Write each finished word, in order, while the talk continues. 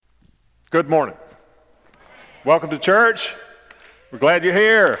Good morning. Welcome to church. We're glad you're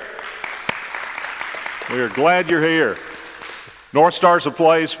here. We are glad you're here. North Star's a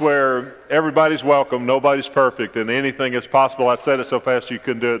place where everybody's welcome, nobody's perfect, and anything is possible. I said it so fast you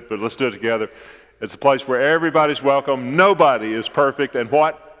couldn't do it, but let's do it together. It's a place where everybody's welcome, nobody is perfect, and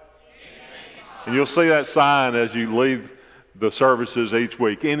what? And you'll see that sign as you leave the services each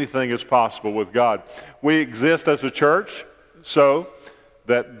week. Anything is possible with God. We exist as a church so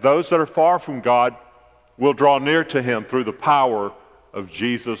that those that are far from God will draw near to him through the power of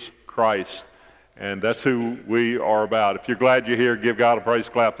Jesus Christ. And that's who we are about. If you're glad you're here, give God a praise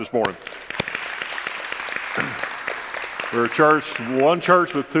clap this morning. We're a church, one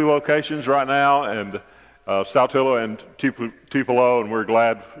church with two locations right now, and Saltillo and Tupelo, and we're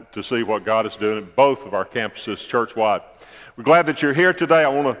glad to see what God is doing at both of our campuses church-wide. We're glad that you're here today. I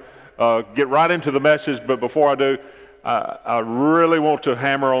want to get right into the message, but before I do, I really want to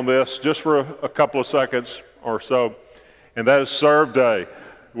hammer on this just for a couple of seconds or so, and that is Serve Day.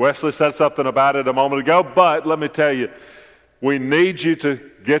 Wesley said something about it a moment ago, but let me tell you, we need you to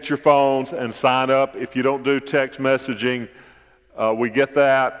get your phones and sign up. If you don't do text messaging, we get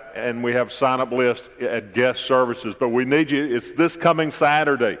that, and we have a sign-up list at guest services, but we need you. It's this coming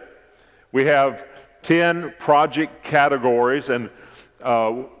Saturday. We have 10 project categories, and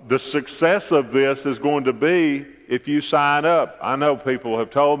the success of this is going to be if you sign up. I know people have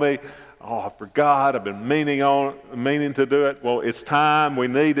told me, oh, I forgot, I've been meaning to do it. Well, it's time. We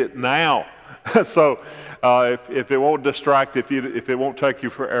need it now. So if it won't distract, if it won't take you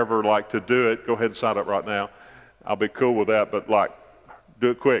forever to do it, go ahead and sign up right now. I'll be cool with that, but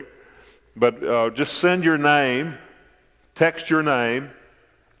do it quick. But just send your name, text your name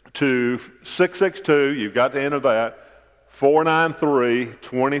to 662, you've got to enter that,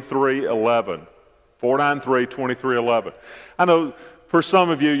 493-2311. 493-2311. I know for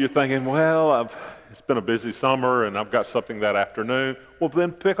some of you, you're thinking, well, it's been a busy summer and I've got something that afternoon. Well,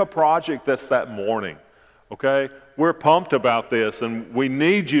 then pick a project that's that morning, okay? We're pumped about this, and we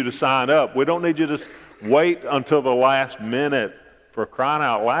need you to sign up. We don't need you to wait until the last minute, for crying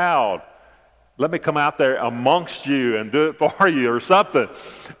out loud. Let me come out there amongst you and do it for you or something.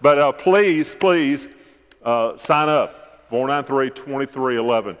 But please, sign up,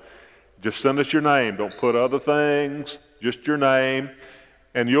 493-2311. Just send us your name. Don't put other things, just your name,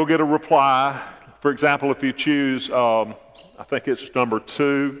 and you'll get a reply. For example, if you choose, I think it's number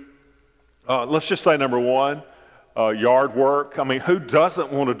 2. Let's just say number 1, yard work. I mean, who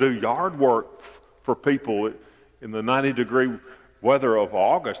doesn't want to do yard work for people in the 90-degree weather of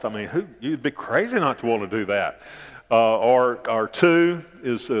August? I mean, you'd be crazy not to want to do that. Or 2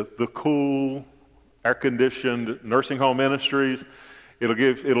 is the cool, air-conditioned nursing home ministries.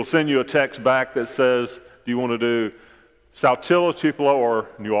 It'll send you a text back that says, do you want to do Saltillo, Tupelo, or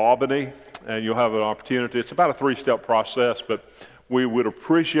New Albany? And you'll have an opportunity. It's about a 3-step process, but we would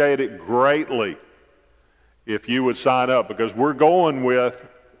appreciate it greatly if you would sign up, because we're going with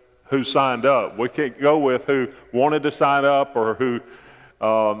who signed up. We can't go with who wanted to sign up or who,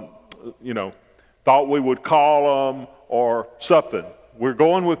 thought we would call them or something. We're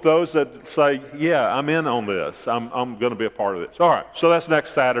going with those that say, yeah, I'm in on this. I'm going to be a part of this. All right, so that's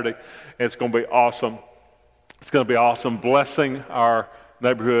next Saturday. It's going to be awesome. It's going to be awesome, blessing our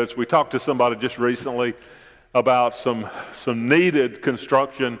neighborhoods. We talked to somebody just recently about some needed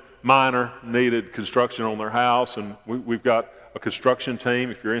construction, minor needed construction on their house, and we've got a construction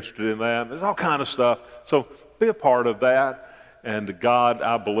team if you're interested in that. There's all kind of stuff. So be a part of that, and God,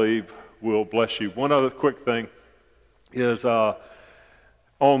 I believe, will bless you. One other quick thing is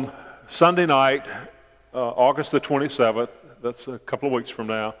on Sunday night, August the 27th, that's a couple of weeks from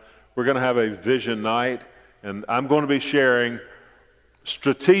now, we're going to have a vision night, and I'm going to be sharing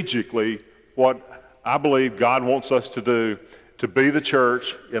strategically what I believe God wants us to do to be the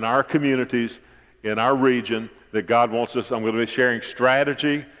church in our communities, in our region, that God wants us. I'm going to be sharing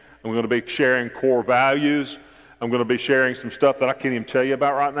strategy. I'm going to be sharing core values. I'm going to be sharing some stuff that I can't even tell you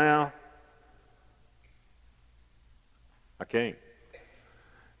about right now. I can't,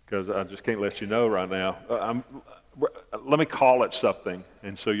 because I just can't let you know right now. Let me call it something,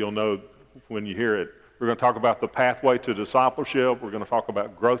 and so you'll know when you hear it. We're going to talk about the pathway to discipleship. We're going to talk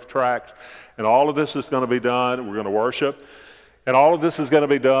about growth tracks, and all of this is going to be done. We're going to worship, and all of this is going to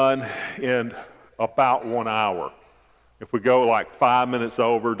be done in about 1 hour. If we go 5 minutes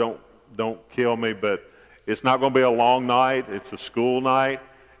over, don't kill me, but it's not going to be a long night. It's a school night.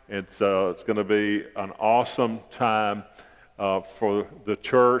 It's going to be an awesome time for the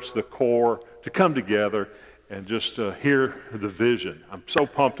church, the core, to come together and just hear the vision. I'm so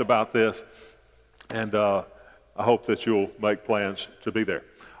pumped about this, and I hope that you'll make plans to be there.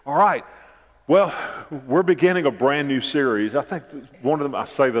 All right. Well, we're beginning a brand new series. I think one of them, I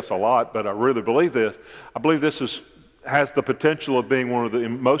say this a lot, but I really believe this. I believe this has the potential of being one of the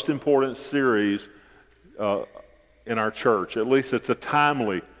most important series in our church. At least it's a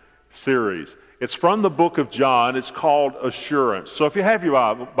timely series. It's from the book of John. It's called Assurance. So if you have your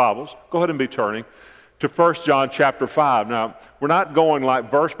Bibles, go ahead and be turning to 1 John chapter 5. Now, we're not going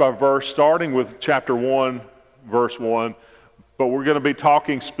like verse by verse, starting with chapter 1, verse 1, but we're going to be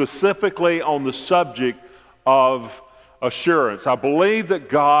talking specifically on the subject of assurance. I believe that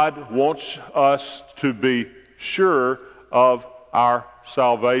God wants us to be sure of our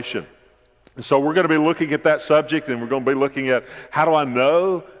salvation. And so we're going to be looking at that subject, and we're going to be looking at how do I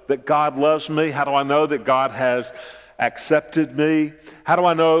know that God loves me? How do I know that God has accepted me? How do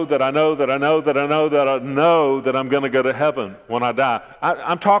I know that I know that I know that I know that I know that I'm going to go to heaven when I die?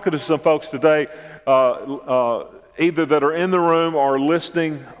 I'm talking to some folks today, either that are in the room or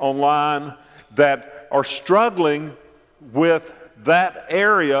listening online, that are struggling with that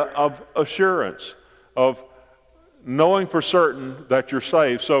area of assurance, of knowing for certain that you're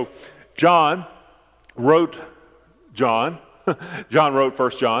saved. So John wrote 1 John,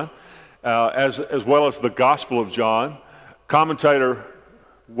 as well as the Gospel of John. Commentator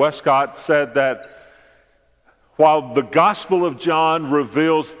Westcott said that while the Gospel of John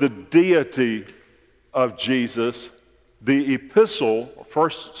reveals the deity of Jesus, the epistle,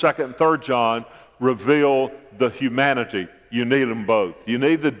 1st, 2nd, and 3rd John, reveal the humanity. You need them both. You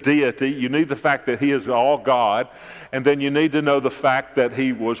need the deity, you need the fact that he is all God, and then you need to know the fact that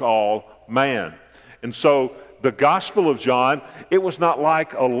he was all man. And so the Gospel of John, it was not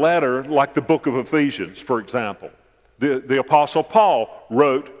like a letter like the book of Ephesians, for example. The Apostle Paul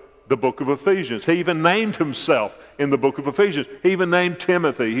wrote the book of Ephesians. He even named himself in the book of Ephesians. He even named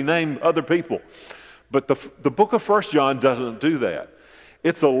Timothy. He named other people. But the book of 1 John doesn't do that.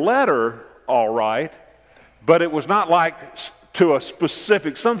 It's a letter, all right, but it was not like to a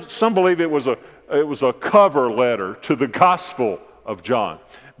specific, some believe it was a cover letter to the Gospel of John.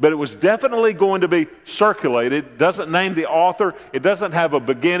 But it was definitely going to be circulated. It doesn't name the author. It doesn't have a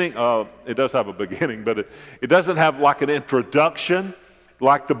beginning. It does have a beginning, but it doesn't have like an introduction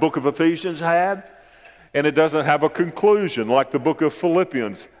like the book of Ephesians had. And it doesn't have a conclusion like the book of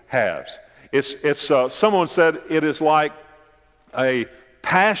Philippians has. It's someone said it is like a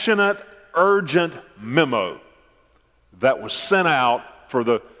passionate, urgent memo that was sent out for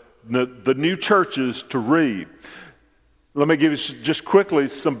the new churches to read. Let me give you just quickly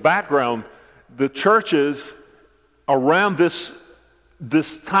some background. The churches around this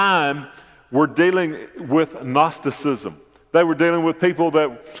time were dealing with Gnosticism. They were dealing with people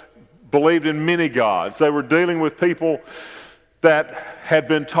that believed in many gods. They were dealing with people that had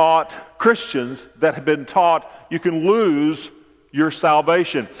been taught, Christians that had been taught you can lose your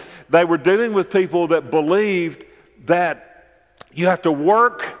salvation. They were dealing with people that believed that you have to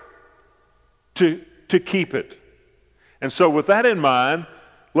work to keep it. And so with that in mind,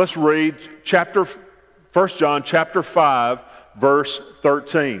 let's read 1 John chapter 5, verse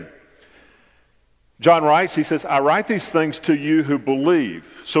 13. John writes, he says, I write these things to you who believe.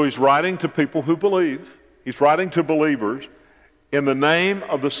 So he's writing to people who believe. He's writing to believers in the name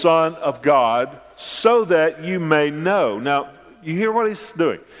of the Son of God, so that you may know. Now, you hear what he's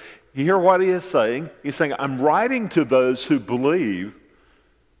doing. You hear what he is saying. He's saying, I'm writing to those who believe,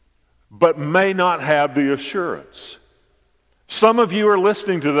 but may not have the assurance. Some of you are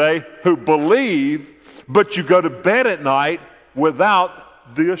listening today who believe, but you go to bed at night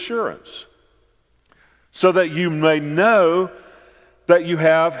without the assurance, so that you may know that you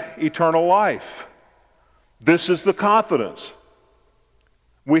have eternal life. This is the confidence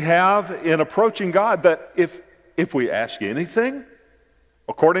we have in approaching God, that if we ask anything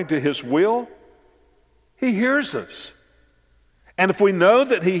according to his will, he hears us. And if we know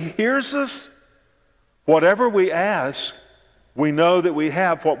that he hears us, whatever we ask, we know that we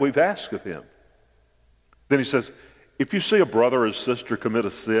have what we've asked of him. Then he says, if you see a brother or sister commit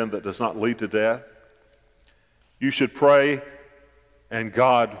a sin that does not lead to death, you should pray and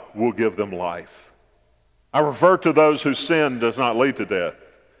God will give them life. I refer to those whose sin does not lead to death.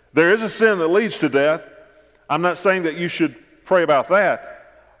 There is a sin that leads to death. I'm not saying that you should pray about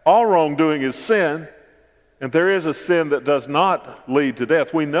that. All wrongdoing is sin, and there is a sin that does not lead to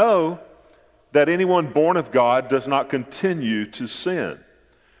death. We know that anyone born of God does not continue to sin.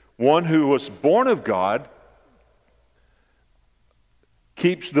 One who was born of God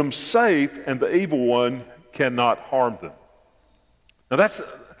keeps them safe, and the evil one cannot harm them. Now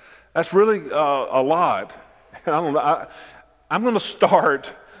that's really a lot. I'm going to start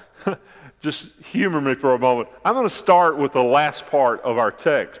just humor me for a moment. I'm going to start with the last part of our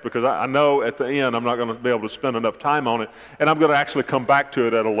text because I know at the end I'm not going to be able to spend enough time on it, and I'm going to actually come back to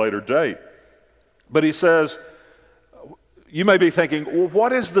it at a later date. But he says, you may be thinking, well,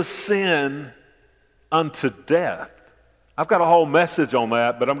 what is the sin unto death? I've got a whole message on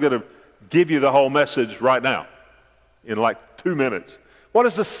that, but I'm going to give you the whole message right now in like 2 minutes. What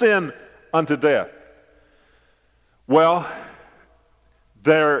is the sin unto death? Well,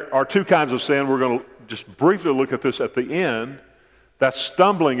 there are two kinds of sin. We're going to just briefly look at this at the end. That's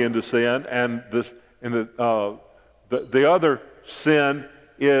stumbling into sin, and the other sin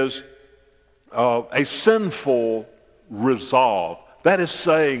is a sinful resolve. That is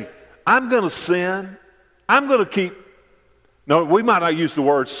saying, I'm going to sin. I'm going to keep. No, we might not use the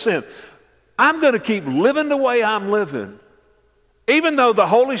word sin. I'm going to keep living the way I'm living, even though the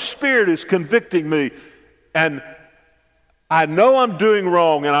Holy Spirit is convicting me, and I know I'm doing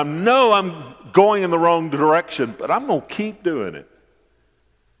wrong, and I know I'm going in the wrong direction, but I'm going to keep doing it.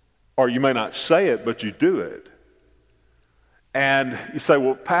 Or you may not say it, but you do it. And you say,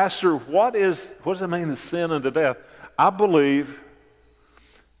 well, Pastor, what does it mean to sin unto death? I believe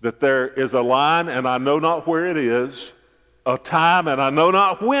that there is a line, and I know not where it is, a time, and I know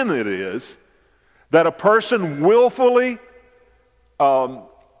not when it is, that a person willfully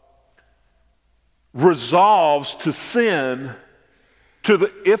resolves to sin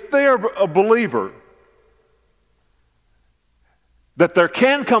if they are a believer, that there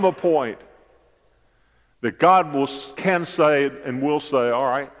can come a point that God can say and will say, all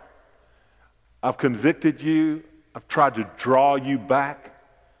right, I've convicted you, I've tried to draw you back,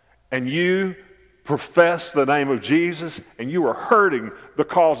 and you profess the name of Jesus, and you are hurting the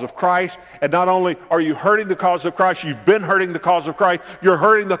cause of Christ. And not only are you hurting the cause of Christ, you've been hurting the cause of Christ, you're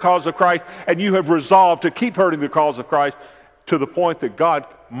hurting the cause of Christ, and you have resolved to keep hurting the cause of Christ to the point that God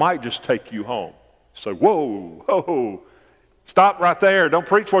might just take you home. So, whoa, stop right there. Don't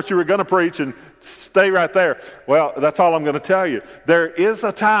preach what you were going to preach and stay right there. Well, that's all I'm going to tell you. There is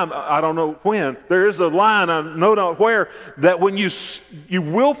a time, I don't know when, there is a line, I know not where, that when you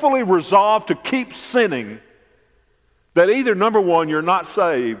willfully resolve to keep sinning, that either, number one, you're not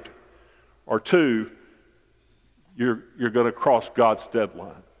saved, or two, you're going to cross God's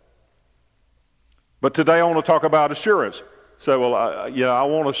deadline. But today I want to talk about assurance. So, well, I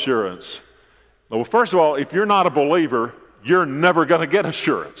want assurance. Well, first of all, if you're not a believer, you're never going to get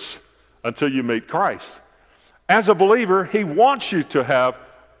assurance until you meet Christ. As a believer, he wants you to have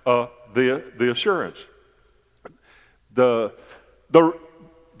the assurance. The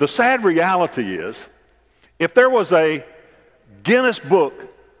sad reality is, if there was a Guinness Book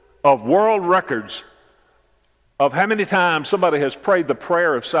of World Records of how many times somebody has prayed the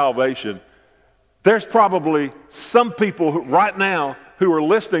prayer of salvation, there's probably some people right now who are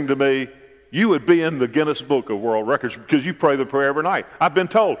listening to me, you would be in the Guinness Book of World Records because you pray the prayer every night. I've been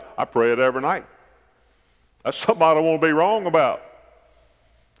told I pray it every night. That's something I don't want to be wrong about.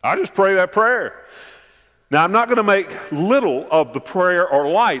 I just pray that prayer. Now, I'm not going to make little of the prayer or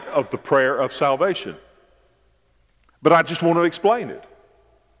light of the prayer of salvation, but I just want to explain it.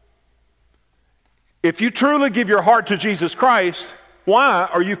 If you truly give your heart to Jesus Christ, why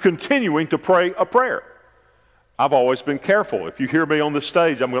are you continuing to pray a prayer? I've always been careful. If you hear me on the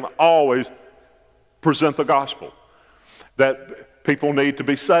stage, I'm going to always present the gospel. That people need to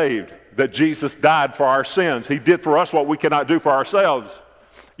be saved. That Jesus died for our sins. He did for us what we cannot do for ourselves.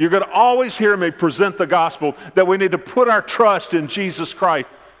 You're going to always hear me present the gospel, that we need to put our trust in Jesus Christ.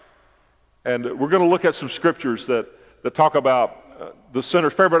 And we're going to look at some scriptures that talk about the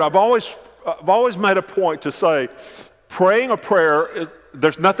sinner's prayer. But I've always made a point to say, praying a prayer,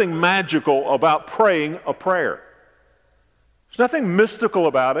 there's nothing magical about praying a prayer. There's nothing mystical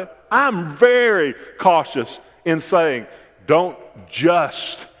about it. I'm very cautious in saying, don't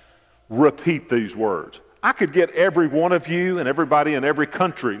just repeat these words. I could get every one of you and everybody in every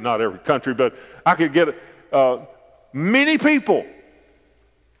country, not every country, but I could get many people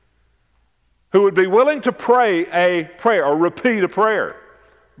who would be willing to pray a prayer or repeat a prayer.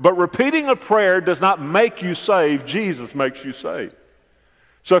 But repeating a prayer does not make you saved. Jesus makes you saved.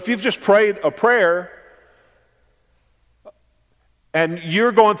 So if you've just prayed a prayer and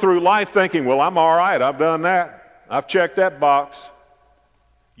you're going through life thinking, well, I'm all right, I've done that, I've checked that box,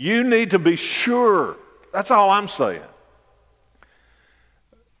 you need to be sure. That's all I'm saying.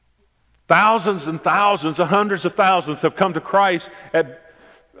 Thousands and thousands and hundreds of thousands have come to Christ at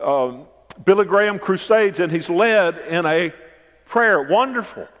Billy Graham crusades, and he's led in a prayer.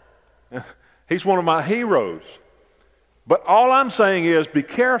 Wonderful. He's one of my heroes. But all I'm saying is be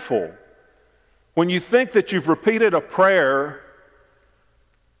careful. When you think that you've repeated a prayer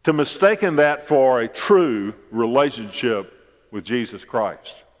to mistaking that for a true relationship with Jesus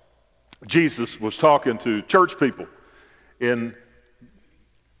Christ. Jesus was talking to church people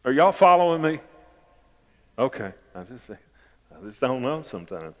are y'all following me? Okay. I just don't know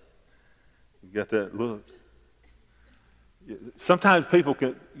sometimes. You got that look. Sometimes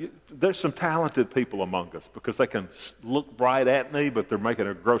there's some talented people among us because they can look right at me, but they're making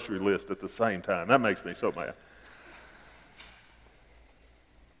a grocery list at the same time. That makes me so mad.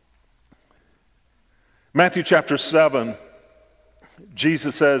 Matthew chapter 7,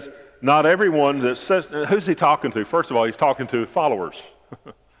 Jesus says, not everyone that says, who's he talking to? First of all, he's talking to followers.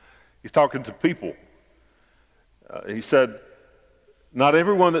 He's talking to people. He said, not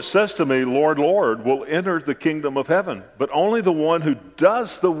everyone that says to me, Lord, Lord, will enter the kingdom of heaven, but only the one who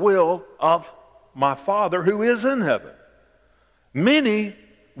does the will of my Father who is in heaven. Many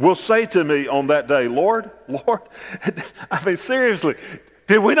will say to me on that day, Lord, Lord, I mean, seriously,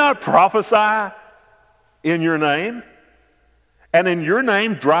 did we not prophesy in your name? And in your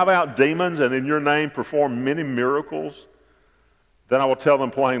name drive out demons, and in your name perform many miracles? Then I will tell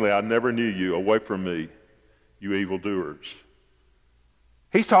them plainly, I never knew you. Away from me, you evildoers.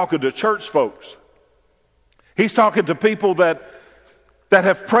 He's talking to church folks. He's talking to people that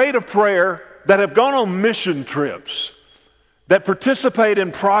have prayed a prayer, that have gone on mission trips, that participate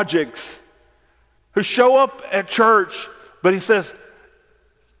in projects, who show up at church, but he says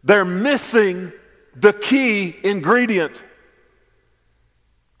they're missing the key ingredient,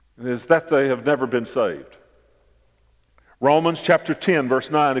 is that they have never been saved. Romans chapter 10, verse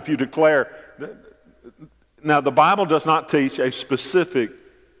 9, if you declare, now the Bible does not teach a specific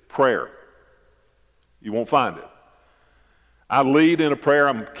prayer. You won't find it. I lead in a prayer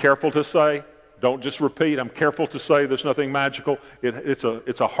I'm careful to say. Don't just repeat. I'm careful to say there's nothing magical. It's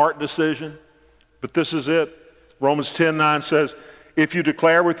a heart decision. But this is it. Romans 10:9 says, if you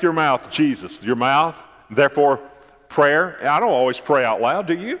declare with your mouth Jesus, your mouth, therefore prayer. I don't always pray out loud,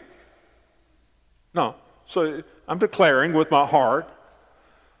 do you? No. So I'm declaring with my heart.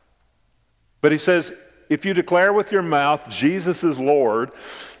 But he says, if you declare with your mouth Jesus is Lord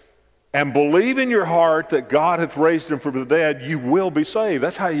and believe in your heart that God hath raised him from the dead, you will be saved.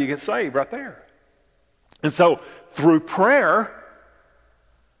 That's how you get saved right there. And so through prayer,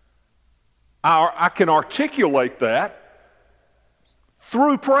 I can articulate that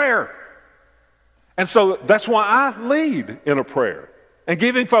through prayer. And so that's why I lead in a prayer. And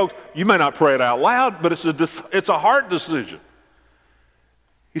giving folks, you may not pray it out loud, but it's a heart decision.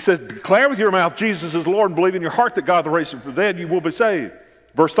 He says, declare with your mouth Jesus is Lord and believe in your heart that God raised him from the dead, you will be saved.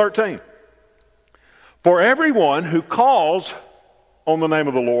 Verse 13. For everyone who calls on the name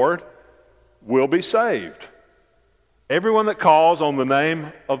of the Lord will be saved. Everyone that calls on the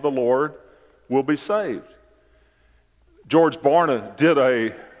name of the Lord will be saved. George Barna did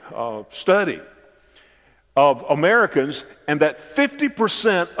a study of Americans, and that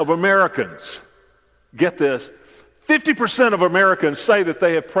 50% of Americans, get this, 50% of Americans say that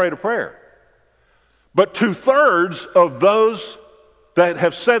they have prayed a prayer. But 2/3 of those that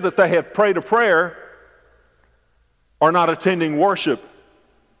have said that they have prayed a prayer are not attending worship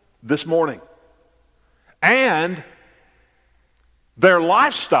this morning. And their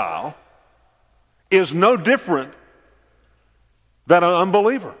lifestyle is no different than an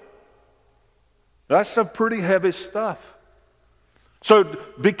unbeliever. That's some pretty heavy stuff. So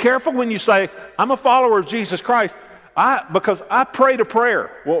be careful when you say, I'm a follower of Jesus Christ, because I prayed a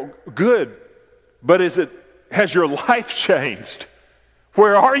prayer. Well, good. But has your life changed?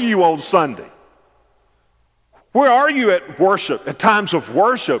 Where are you on Sunday? Where are you at worship, at times of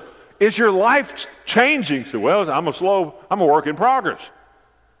worship? Is your life changing? So, well, I'm a work in progress.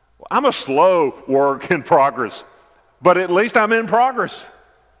 I'm a slow work in progress, but at least I'm in progress.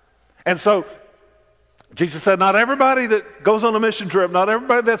 And so Jesus said, not everybody that goes on a mission trip, not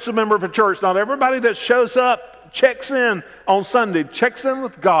everybody that's a member of a church, not everybody that shows up, checks in on Sunday, checks in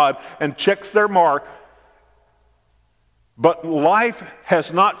with God and checks their mark. But life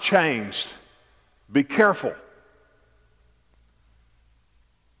has not changed. Be careful.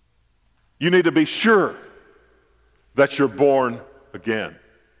 You need to be sure that you're born again.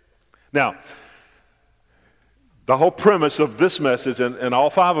 Now, the whole premise of this message and all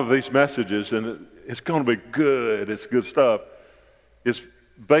 5 of these messages, and it's going to be good, it's good stuff, is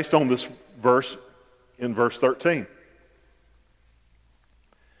based on this verse in verse 13.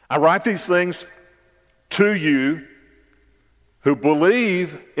 I write these things to you who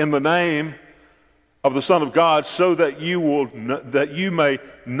believe in the name of the Son of God, so that you may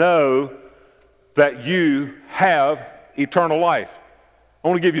know that you have eternal life. I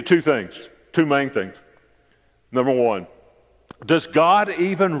want to give you 2 things, 2 main things. Number 1, Does God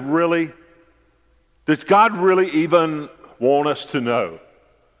really even want us to know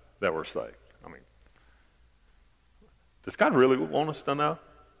that we're saved? I mean, does God really want us to know?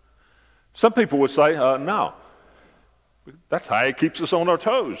 Some people would say, no. That's how he keeps us on our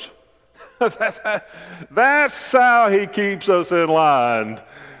toes. That's how he keeps us in line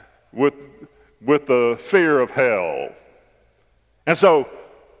with the fear of hell. And so,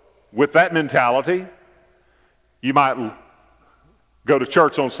 with that mentality, you might go to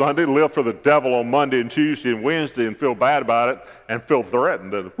church on Sunday, live for the devil on Monday and Tuesday and Wednesday and feel bad about it and feel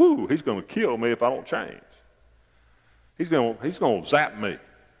threatened that, he's going to kill me if I don't change. He's going to zap me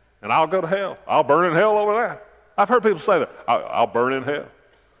and I'll go to hell. I'll burn in hell over that. I've heard people say that. I'll burn in hell.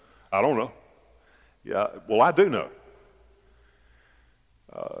 I don't know. Yeah, well, I do know.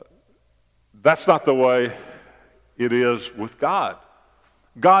 That's not the way it is with God.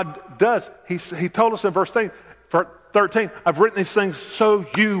 God does. He told us in verse 13, I've written these things so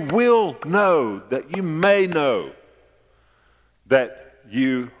you will know, that you may know that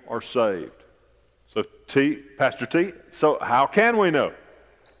you are saved. So Pastor T, so how can we know?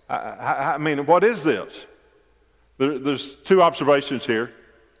 I mean, what is this? There's two observations here.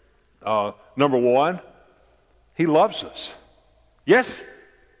 Number one, he loves us. Yes,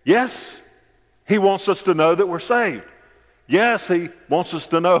 he wants us to know that we're saved. Yes, he wants us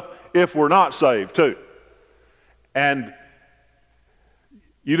to know if we're not saved too. And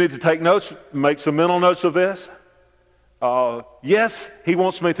you need to take notes, make some mental notes of this. Yes, he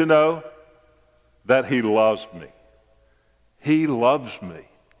wants me to know that he loves me. He loves me.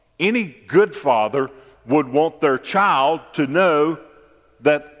 Any good father would want their child to know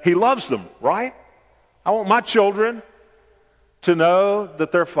that he loves them, right? I want my children to know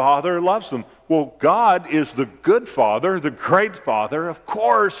that their father loves them. Well, God is the good father, the great father. Of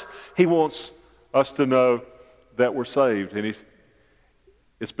course, he wants us to know that we're saved, and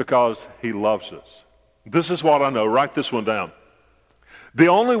it's because he loves us. This is what I know. Write this one down. The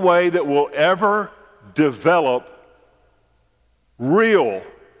only way that we'll ever develop real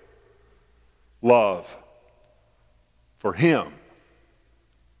love for him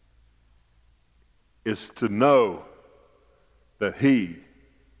is to know that he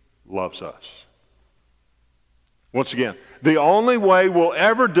loves us. Once again, the only way we'll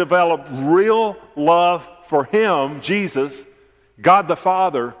ever develop real love for him, Jesus, God the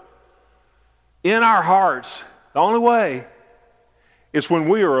Father, in our hearts, the only way is when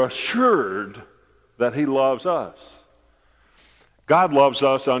we are assured that he loves us. God loves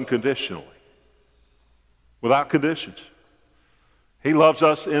us unconditionally, without conditions. He loves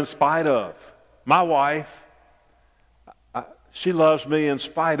us in spite of. My wife, she loves me in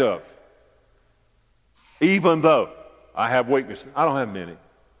spite of. Even though I have weaknesses. I don't have many.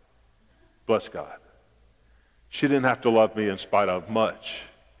 Bless God. She didn't have to love me in spite of much.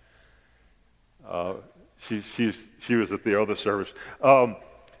 She was at the other service.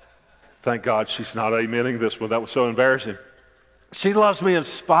 Thank God she's not amening this one. That was so embarrassing. She loves me in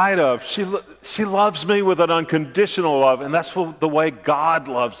spite of. She loves me with an unconditional love, and that's the way God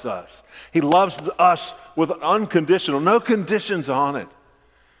loves us. He loves us with an unconditional, no conditions on it.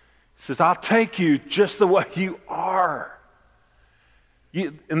 He says, I'll take you just the way you are.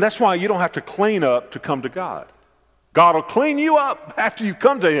 And that's why you don't have to clean up to come to God. God will clean you up after you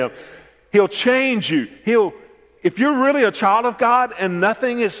come to him. He'll change you. If you're really a child of God and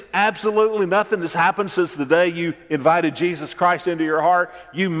absolutely nothing has happened since the day you invited Jesus Christ into your heart,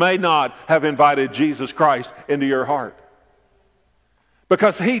 you may not have invited Jesus Christ into your heart.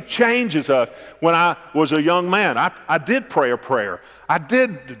 Because he changes us. When I was a young man, I did pray a prayer. I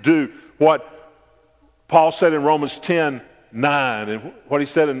did do what Paul said in Romans 10:9, and what he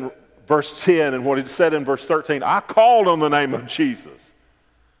said in verse 10 and what he said in verse 13. I called on the name of Jesus.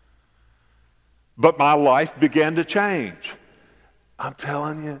 But my life began to change. I'm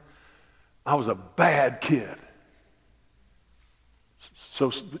telling you, I was a bad kid.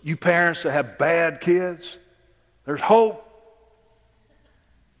 So you parents that have bad kids, there's hope.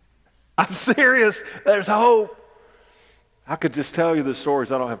 I'm serious. There's hope. I could just tell you the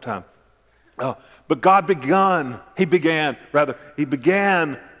stories. I don't have time. But God began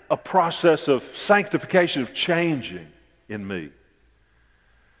a process of sanctification, of changing in me.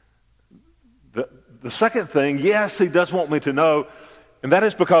 The second thing, yes, he does want me to know, and that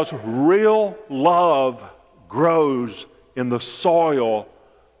is because real love grows in the soil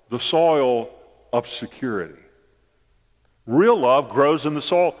of security. Real love grows in the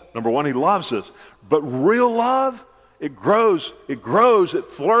soil. Number one, he loves us. But real love, it grows, it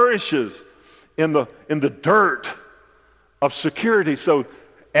flourishes in the dirt of security. So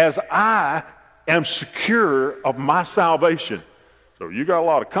as I am secure of my salvation, So you got a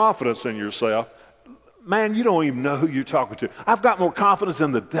lot of confidence in yourself. Man, you don't even know who you're talking to. I've got more confidence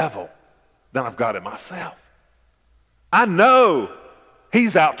in the devil than I've got in myself. I know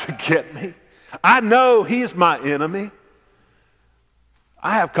he's out to get me. I know he's my enemy.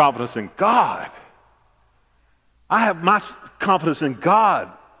 I have confidence in God. I have my confidence in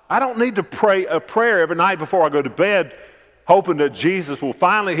God. I don't need to pray a prayer every night before I go to bed hoping that Jesus will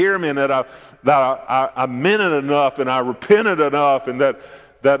finally hear me and that I meant it enough and I repented enough and that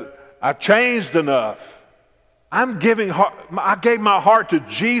I've changed enough. I gave my heart to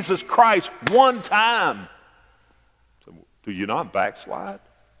Jesus Christ one time. So, do you not backslide?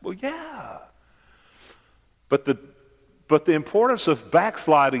 Well, yeah. But the importance of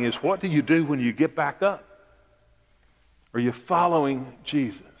backsliding is, what do you do when you get back up? Are you following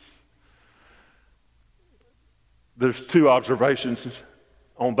Jesus? There's two observations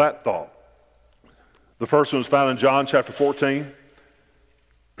on that thought. The first one is found in John chapter 14.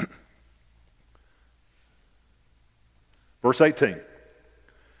 Verse 18.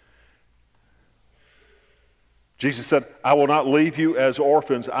 Jesus said, I will not leave you as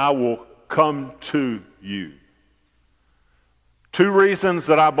orphans. I will come to you. Two reasons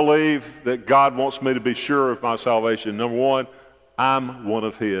that I believe that God wants me to be sure of my salvation. Number one, I'm one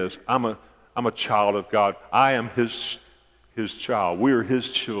of his. I'm a child of God. I am his child. We are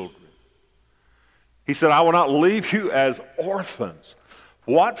his children. He said, I will not leave you as orphans.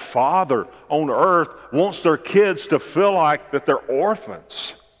 What father on earth wants their kids to feel like that they're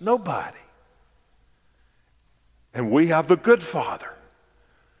orphans? Nobody. And we have the good Father.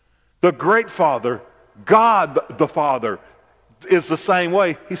 The great Father, God the Father, is the same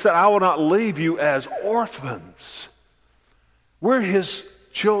way. He said, I will not leave you as orphans. We're his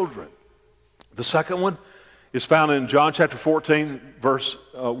children. The second one is found in John chapter 14, verse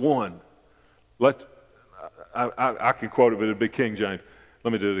 1. I can quote it, but it'd be King James.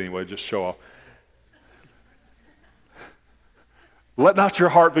 Let me do it anyway, just show off. Let not your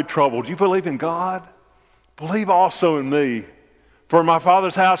heart be troubled. You believe in God? Believe also in me. For in my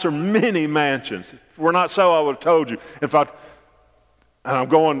Father's house are many mansions. If it were not so, I would have told you. If it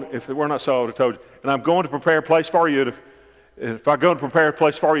were not so, I would have told you. And I'm going to prepare a place for you. If I go and prepare a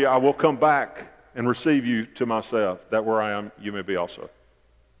place for you, I will come back and receive you to myself, that where I am, you may be also.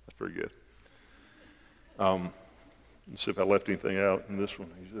 That's pretty good. Let's see if I left anything out in this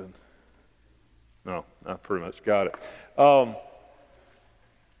one. He said, no, I pretty much got it.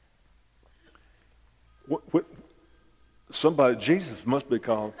 Somebody, Jesus must be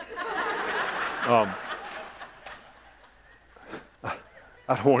called. I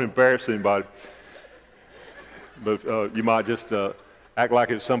don't want to embarrass anybody, but you might just act like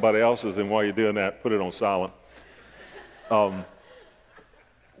it's somebody else's, and while you're doing that, put it on silent.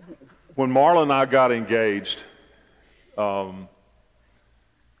 When Marla and I got engaged, and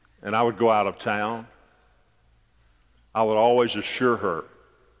I would go out of town, I would always assure her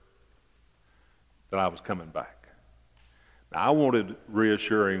that I was coming back. Now, I wanted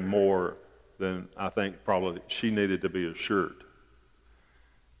reassuring more than I think probably she needed to be assured,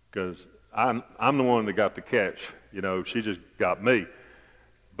 because I'm the one that got the catch. She just got me.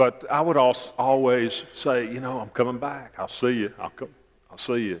 But I would always say, I'm coming back. I'll see you. I'll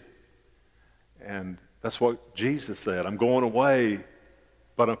see you. And that's what Jesus said. I'm going away,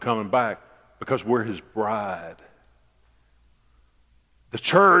 but I'm coming back, because we're his bride. The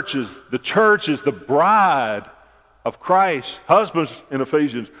church is the bride of Christ. Husbands, in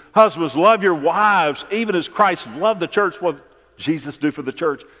Ephesians, husbands, love your wives, even as Christ loved the church. What did Jesus do for the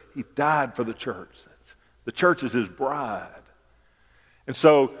church? He died for the church. The church is his bride. And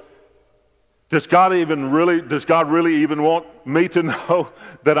so, does God really even want me to know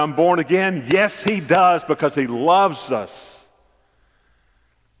that I'm born again? Yes, he does, because he loves us.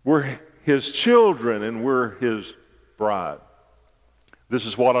 We're his children, and we're his bride. This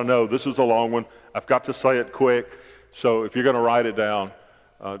is what I know. This is a long one. I've got to say it quick. So if you're going to write it down,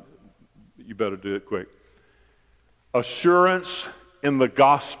 you better do it quick. Assurance in the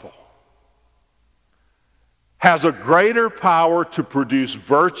gospel has a greater power to produce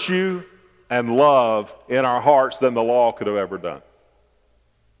virtue and love in our hearts than the law could have ever done.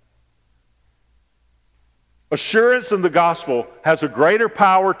 Assurance in the gospel has a greater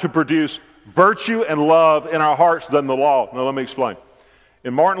power to produce virtue and love in our hearts than the law. Now let me explain.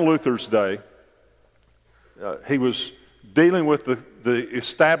 In Martin Luther's day, he was dealing with the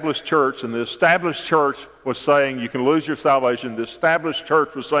established church, and the established church was saying you can lose your salvation. The established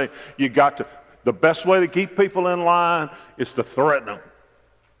church was saying the best way to keep people in line is to threaten them.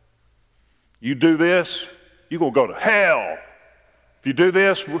 You do this, you're going to go to hell. If you do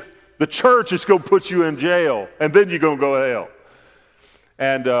this, the church is going to put you in jail, and then you're going to go to hell.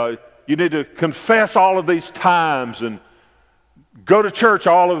 and you need to confess all of these times and go to church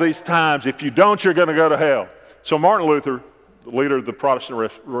all of these times. If you don't, you're going to go to hell. So Martin Luther, the leader of the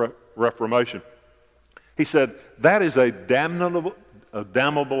Protestant Reformation, he said, that is a damnable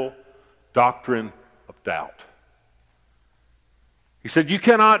doctrine of doubt. He said, you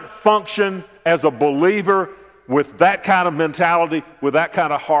cannot function as a believer with that kind of mentality, with that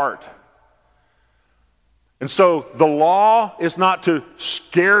kind of heart. And so the law is not to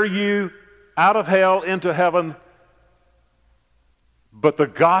scare you out of hell into heaven, but the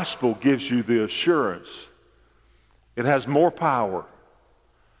gospel gives you the assurance. It has more power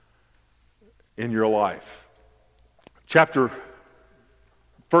in your life.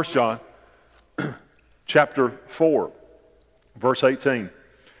 1 John, chapter 4, verse 18.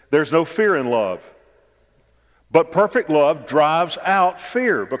 There's no fear in love, but perfect love drives out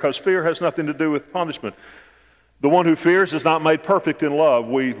fear, because fear has nothing to do with punishment. The one who fears is not made perfect in love.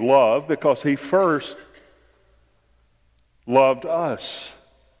 We love because he first loved us.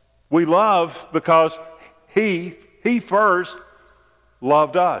 We love because he first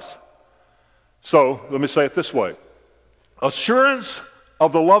loved us. So let me say it this way. Assurance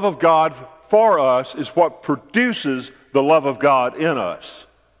of the love of God for us is what produces the love of God in us.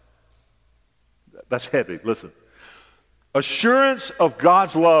 That's heavy. Listen. Assurance of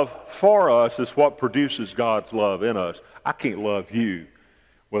God's love for us is what produces God's love in us. I can't love you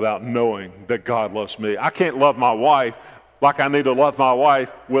without knowing that God loves me. I can't love my wife like I need to love my wife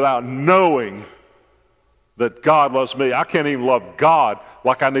without knowing that God loves me. I can't even love God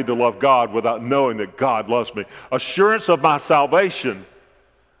like I need to love God without knowing that God loves me. Assurance of my salvation,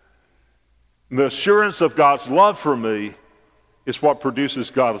 the assurance of God's love for me, is what produces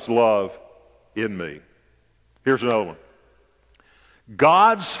God's love in me. Here's another one.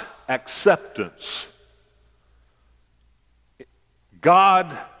 God's acceptance.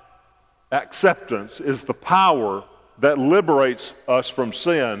 God acceptance is the power that liberates us from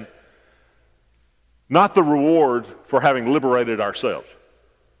sin, not the reward for having liberated ourselves.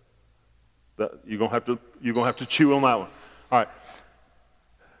 You're gonna have to chew on that one. All right.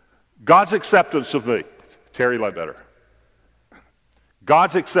 God's acceptance of me. Terry Ledbetter.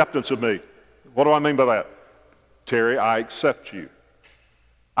 God's acceptance of me. What do I mean by that? Terry, I accept you.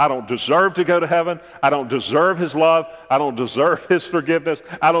 I don't deserve to go to heaven. I don't deserve his love. I don't deserve his forgiveness.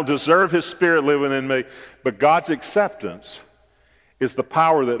 I don't deserve his spirit living in me. But God's acceptance is the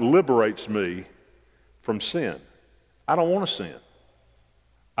power that liberates me from sin. I don't want to sin.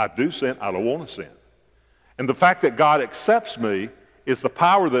 I do sin. I don't want to sin. And the fact that God accepts me is the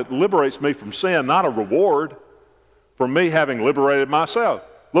power that liberates me from sin, not a reward for me having liberated myself.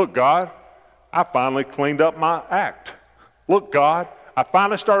 Look, God, I finally cleaned up my act. Look, God, I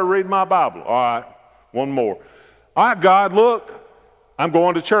finally started reading my Bible. All right, one more. All right, God, look, I'm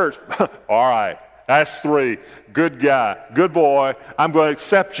going to church. All right, that's 3. Good guy, good boy. I'm going to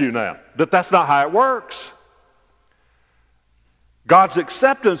accept you now. But that's not how it works. God's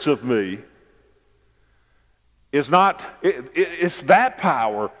acceptance of me is not, it's that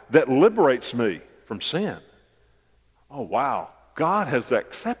power that liberates me from sin. Oh, wow, God has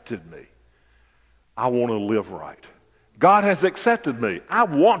accepted me. I want to live right. God has accepted me. I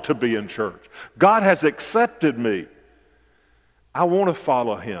want to be in church. God has accepted me. I want to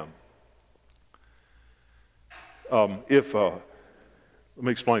follow him. Let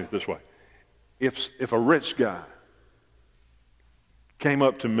me explain it this way. If a rich guy came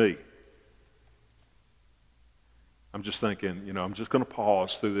up to me, I'm just thinking, I'm just going to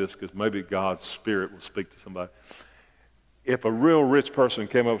pause through this because maybe God's Spirit will speak to somebody. If a real rich person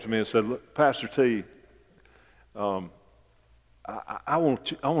came up to me and said, "Look, Pastor T, I want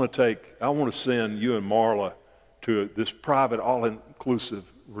to send you and Marla to this private, all-inclusive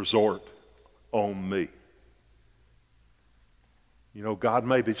resort on me." God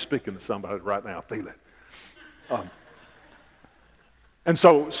may be speaking to somebody right now. Feel it. And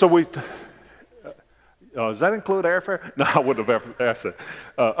so we. Does that include airfare? No, I wouldn't have ever asked that.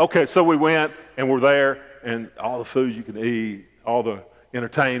 Okay, so we went and we're there, and all the food you can eat, all the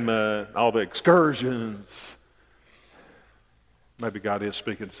entertainment, all the excursions. Maybe God is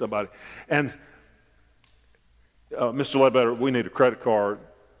speaking to somebody. And Mr. Ledbetter, we need a credit card.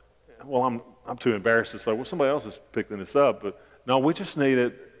 Well, I'm too embarrassed to say, well, somebody else is picking this up. But no, we just need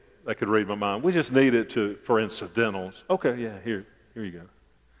it. They could read my mind. We just need it for incidentals. Okay, yeah, here you go.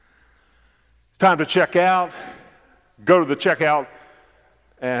 Time to check out. Go to the checkout,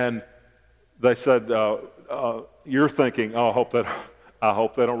 and they said, "You're thinking, oh, I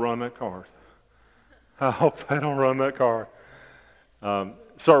hope they don't run that card. I hope they don't run that card."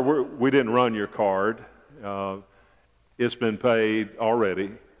 Sir, we didn't run your card. It's been paid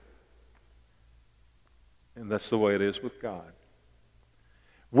already. And that's the way it is with God.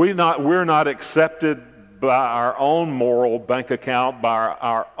 We're not accepted by our own moral bank account, by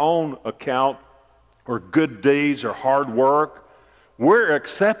our own account, or good deeds or hard work. We're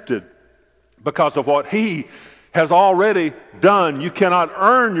accepted because of what He has already done. You cannot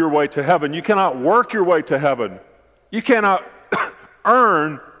earn your way to heaven. You cannot work your way to heaven. You cannot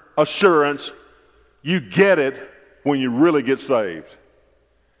earn assurance. You get it when you really get saved.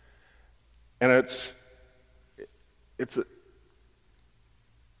 And it's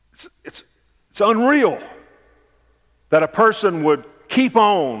unreal that a person would keep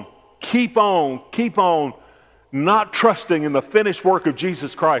on not trusting in the finished work of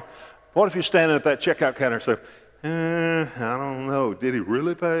Jesus Christ. What if you're standing at that checkout counter and say, I don't know, did he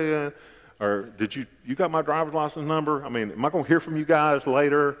really pay? Or did you got my driver's license number? I mean, am I going to hear from you guys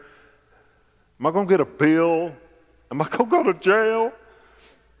later? Am I going to get a bill? Am I going to go to jail?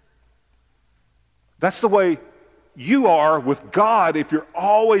 That's the way you are with God if you're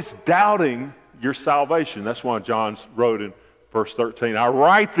always doubting your salvation. That's why John wrote in verse 13, I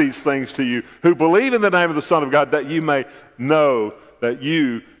write these things to you who believe in the name of the Son of God, that you may know that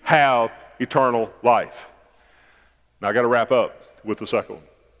you have eternal life. Now I got to wrap up with the second one.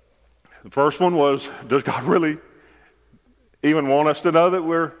 The first one was, does God really even want us to know that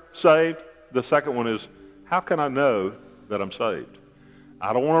we're saved? The second one is, how can I know that I'm saved?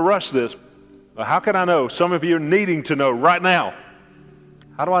 I don't want to rush this, but how can I know? Some of you are needing to know right now.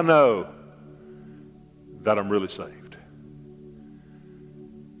 How do I know that I'm really saved?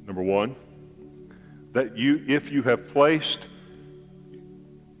 Number one, that if you have placed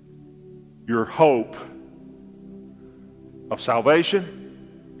your hope of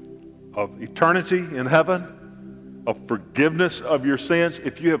salvation, of eternity in heaven, of forgiveness of your sins,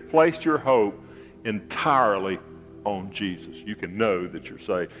 if you have placed your hope entirely on Jesus, you can know that you're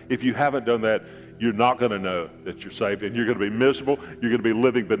saved. If you haven't done that, you're not going to know that you're saved, and you're going to be miserable. You're going to be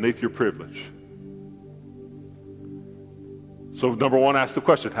living beneath your privilege. So number one, ask the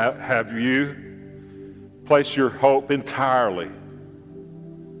question, have you placed your hope entirely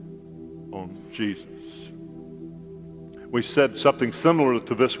on Jesus? We said something similar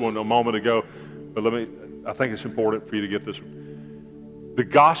to this one a moment ago, but I think it's important for you to get this one. The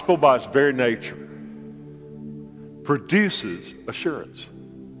gospel by its very nature produces assurance.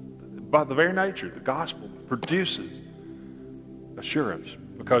 By the very nature, the gospel produces assurance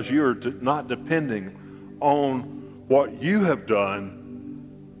because you are not depending on what you have done,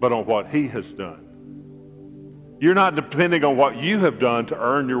 but on what He has done. You're not depending on what you have done to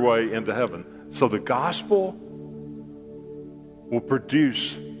earn your way into heaven. So the gospel will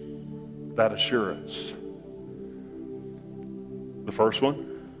produce that assurance. The first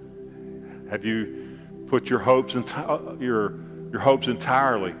one, have you put your hopes entirely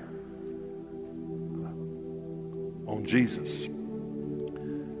on Jesus?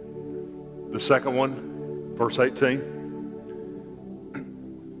 The second one, verse 18.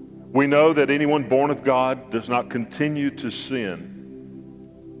 We know that anyone born of God does not continue to sin.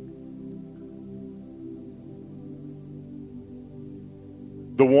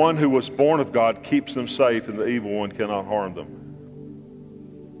 The one who was born of God keeps them safe, and the evil one cannot harm them.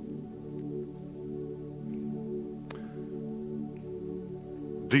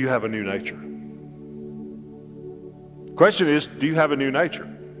 Do you have a new nature? The question is, do you have a new nature?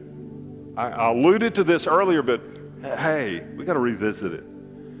 I alluded to this earlier, but hey, we got to revisit it.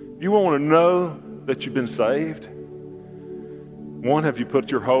 You want to know that you've been saved? One, have you put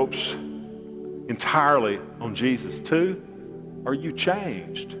your hopes entirely on Jesus? Two, are you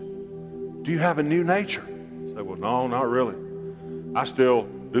changed? Do you have a new nature? You say, well, no, not really. I still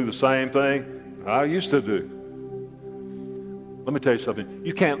do the same thing I used to do. Let me tell you something.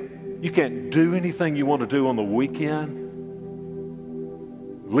 You can't do anything you want to do on the weekend,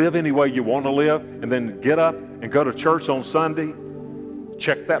 live any way you want to live, and then get up and go to church on Sunday,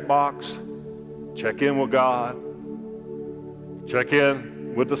 check that box, check in with God, check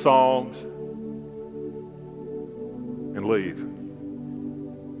in with the songs, and leave.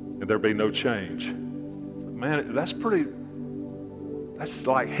 And there be no change. Man, that's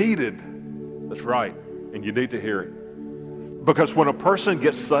like heated. That's right. And you need to hear it. Because when a person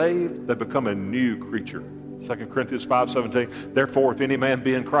gets saved, they become a new creature. 2 Corinthians 5:17. Therefore, if any man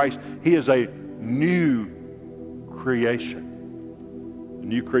be in Christ, he is a new creation. A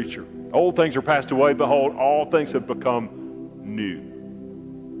new creature. Old things are passed away. Behold, all things have become new.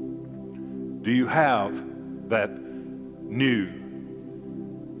 Do you have that new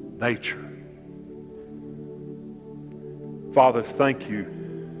nature? Father, thank you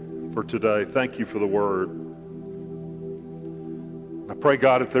for today. Thank you for the word. pray,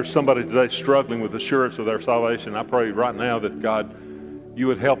 God, if there's somebody today struggling with assurance of their salvation, I pray right now that, God, you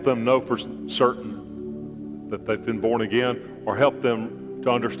would help them know for certain that they've been born again, or help them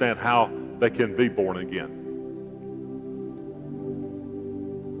to understand how they can be born again.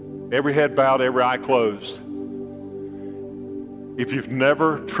 Every head bowed, every eye closed. If you've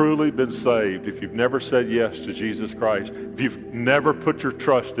never truly been saved, if you've never said yes to Jesus Christ, if you've never put your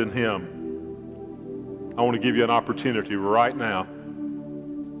trust in him, I want to give you an opportunity right now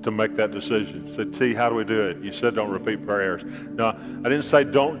to make that decision. You said, T, how do we do it? You said don't repeat prayers. No, I didn't say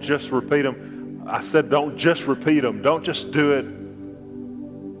don't just repeat them. I said don't just repeat them. Don't just do it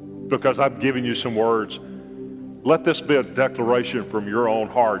because I've given you some words. Let this be a declaration from your own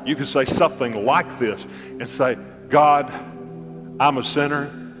heart. You can say something like this and say, God, I'm a sinner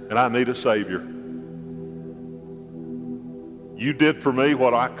and I need a Savior. You did for me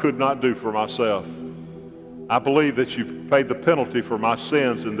what I could not do for myself. I believe that you paid the penalty for my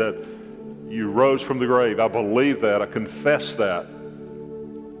sins and that you rose from the grave. I believe that. I confess that.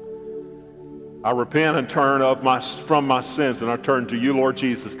 I repent and turn from my sins, and I turn to you, Lord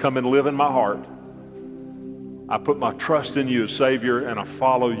Jesus. Come and live in my heart. I put my trust in you as Savior, and I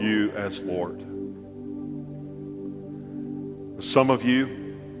follow you as Lord. Some of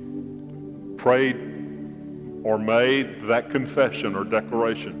you prayed or made that confession or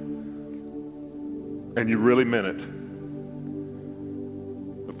declaration, and you really meant it.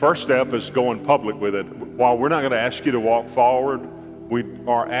 The first step is going public with it. While we're not going to ask you to walk forward, we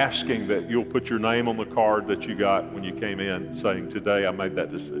are asking that you'll put your name on the card that you got when you came in saying, today I made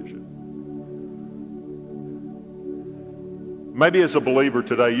that decision. Maybe as a believer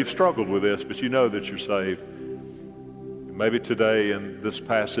today, you've struggled with this, but you know that you're saved. Maybe today in this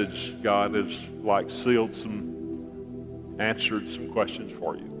passage, God has answered some questions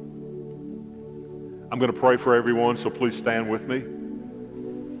for you. I'm going to pray for everyone, so please stand with me.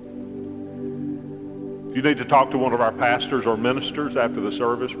 If you need to talk to one of our pastors or ministers after the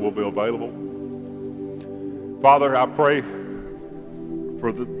service, we'll be available. Father, I pray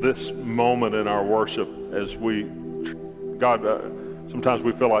for this moment in our worship as sometimes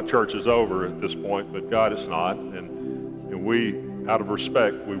we feel like church is over at this point, but God, it's not. And we, out of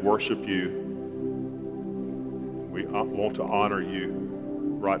respect, we worship you. We want to honor you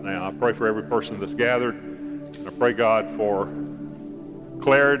right now. I pray for every person that's gathered. And I pray, God, for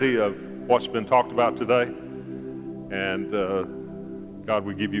clarity of what's been talked about today. And God,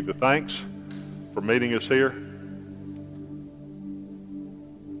 we give you the thanks for meeting us here.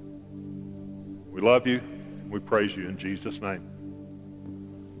 We love you. We praise you in Jesus' name.